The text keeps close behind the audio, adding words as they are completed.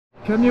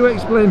Can you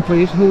explain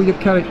please who your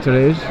character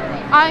is?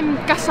 I'm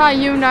Gasai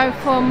Yuno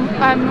from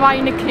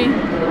Mirai Nikki.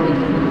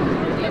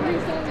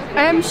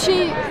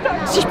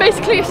 She's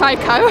basically a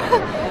psycho.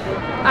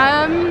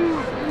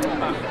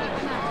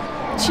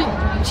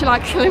 She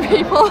likes killing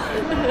people.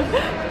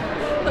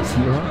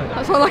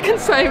 That's all I can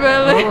say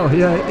really. Oh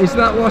yeah, is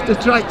that what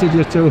attracted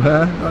you to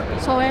her?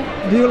 Sorry?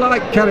 Do you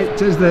like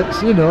characters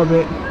that's, you know, a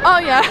bit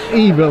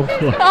evil?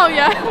 Oh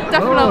yeah,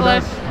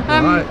 definitely.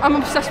 Right. I'm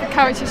obsessed with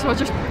characters, so I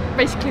just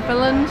basically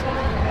villains.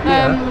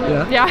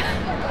 Yeah.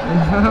 And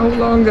how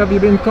long have you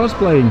been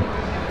cosplaying?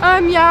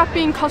 Yeah, I've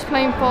been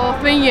cosplaying for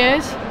 3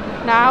 years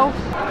now,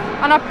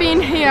 and I've been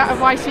here at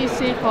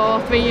YCC for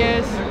 3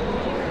 years.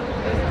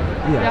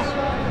 Yes.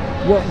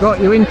 Yeah. What got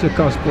you into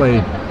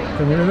cosplaying?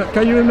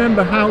 Can you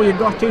remember how you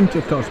got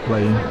into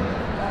cosplaying?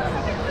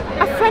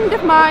 A friend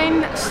of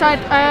mine said,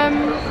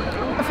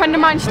 a friend of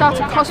mine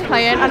started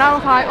cosplaying, and I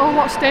was like, oh,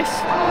 what's this?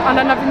 And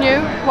I never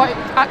knew what it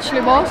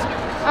actually was.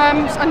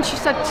 And she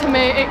said to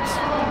me, it's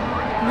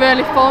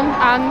really fun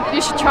and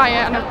you should try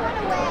it, and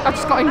I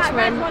just got into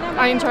it.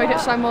 I enjoyed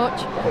it so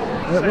much.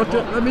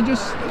 Let me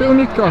just film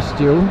your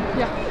costume.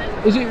 Yeah.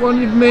 Is it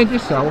one you've made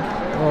yourself,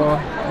 or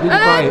did you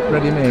buy it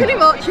ready-made? Pretty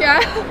much,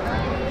 yeah.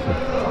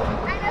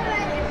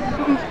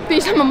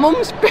 These are my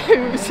mum's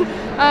boots,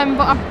 but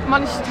I've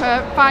managed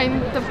to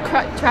find the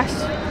correct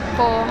dress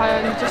for her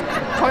and just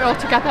put it all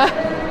together.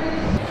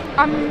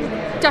 I'm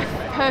a deaf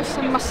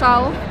person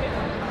myself,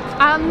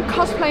 and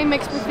cosplay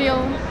makes me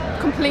feel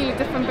completely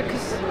different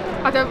because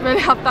I don't really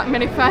have that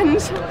many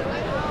friends.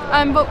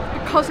 But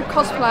because of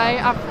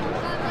cosplay, I've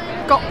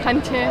got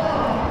plenty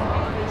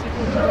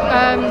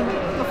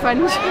of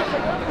friends.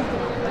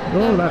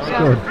 Oh, that's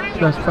good.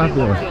 That's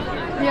fabulous.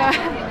 Yeah.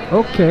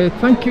 Okay,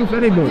 thank you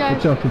very much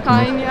for talking to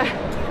me. Yeah.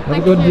 Have a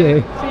good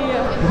day. See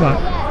you. Bye.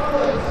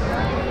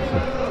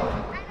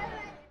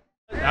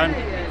 I'm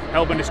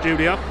Hellbender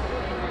Studio.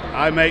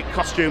 I make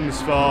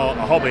costumes for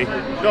a hobby.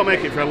 Don't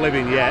make it for a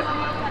living yet.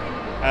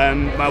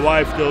 And my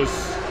wife does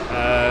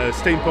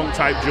steampunk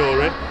type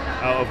jewellery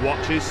out of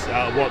watches,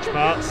 out of watch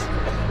parts.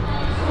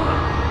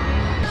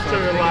 To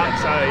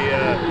relax,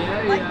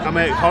 I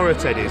make horror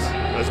teddies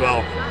as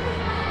well.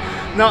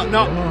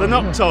 They're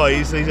not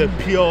toys. These are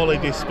purely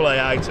display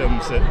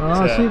items. That,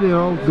 I see they're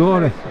all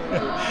gory.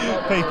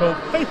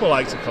 people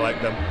like to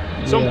collect them.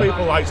 Some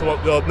people like to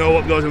know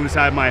what goes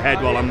inside my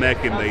head while I'm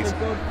making these.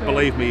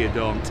 Believe me, you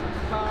don't.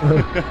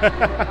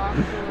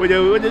 we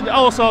do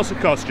all sorts of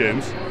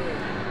costumes.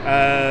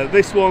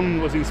 This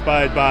one was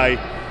inspired by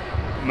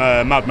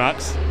Mad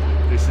Max.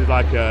 This is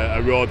like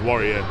a road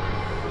warrior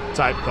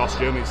type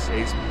costume.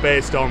 It's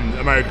based on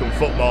American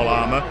football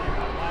armour,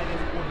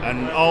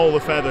 and all the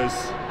feathers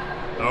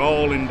are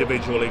all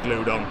individually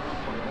glued on.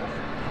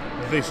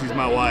 This is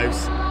my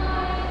wife's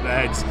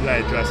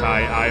headdress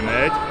I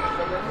made.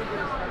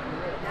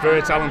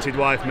 Very talented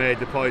wife made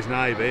the poison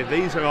ivy.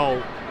 These are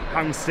all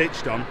hand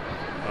stitched on,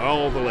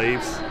 all the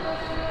leaves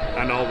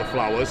and all the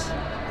flowers.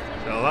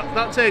 So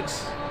that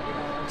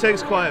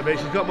takes quite a bit.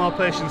 She's got more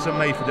patience than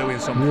me for doing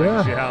something.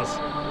 She has.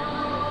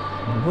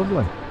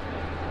 Lovely.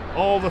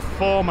 All the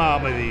foam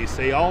armour that you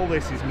see, all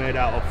this is made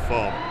out of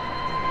foam.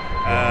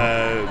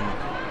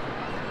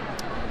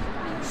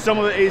 Some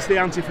of it is the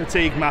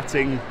anti-fatigue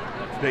matting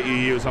that you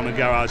use on a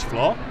garage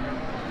floor,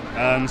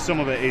 and some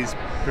of it is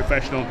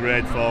professional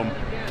grade foam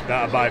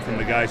that I buy from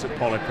the guys at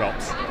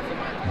Polyprops.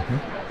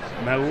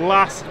 My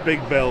last big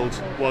build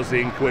was the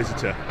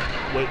Inquisitor,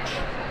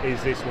 which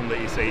is this one that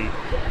you see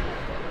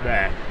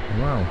there.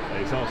 Wow.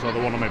 It's also the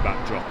one on my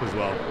backdrop as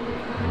well.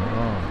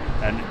 Wow.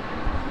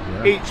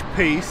 And each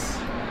piece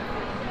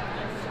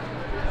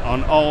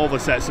on all the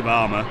sets of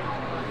armour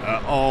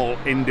are all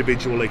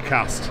individually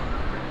cast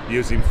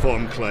using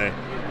foam clay.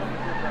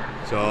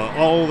 So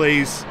all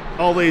these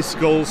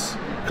skulls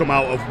come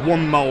out of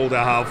one mould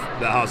I have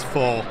that has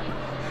four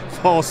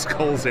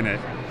skulls in it,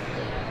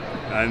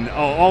 and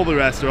all the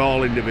rest are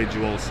all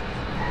individuals.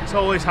 It's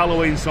always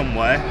Halloween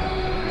somewhere,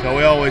 so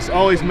we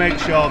always make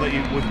sure that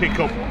we pick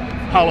up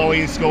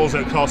Halloween skulls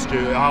at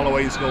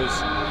Halloween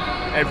skulls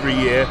every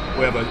year.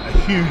 We have a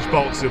huge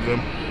box of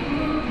them.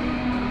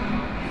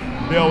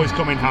 They always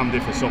come in handy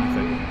for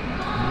something,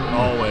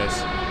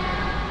 always.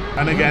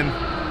 And again,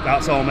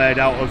 that's all made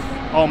out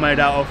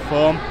of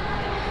foam.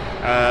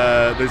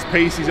 There's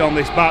pieces on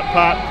this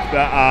backpack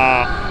that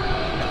are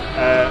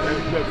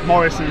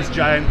Morrison's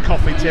giant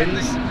coffee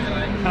tins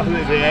at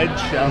the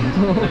edge and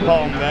the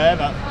bottom there.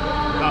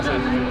 That's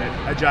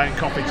a giant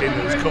coffee tin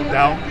that was cut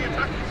down.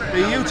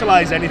 They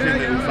utilise anything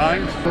that we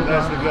find.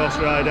 There's the Ghost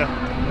Rider.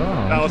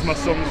 Oh. That was my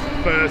son's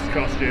first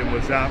costume.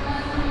 Was that?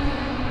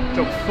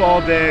 Took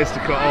 4 days to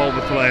cut all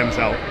the flames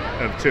out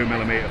of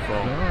 2mm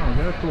foam. Oh,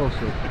 very close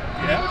up.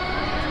 Yeah.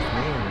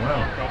 Oh,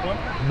 wow. No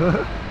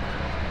problem.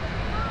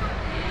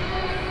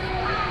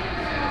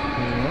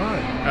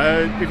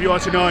 If you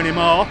want to know any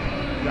more,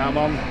 I'm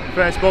on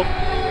Facebook,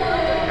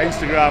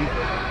 Instagram,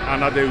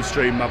 and I do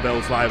stream my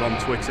builds live on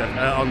Twitter,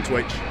 on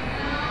Twitch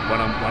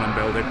when I'm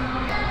building.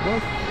 Well,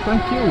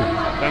 thank you.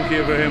 Thank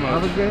you very much.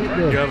 Have a great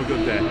day. You have a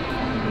good day.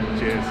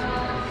 Cheers.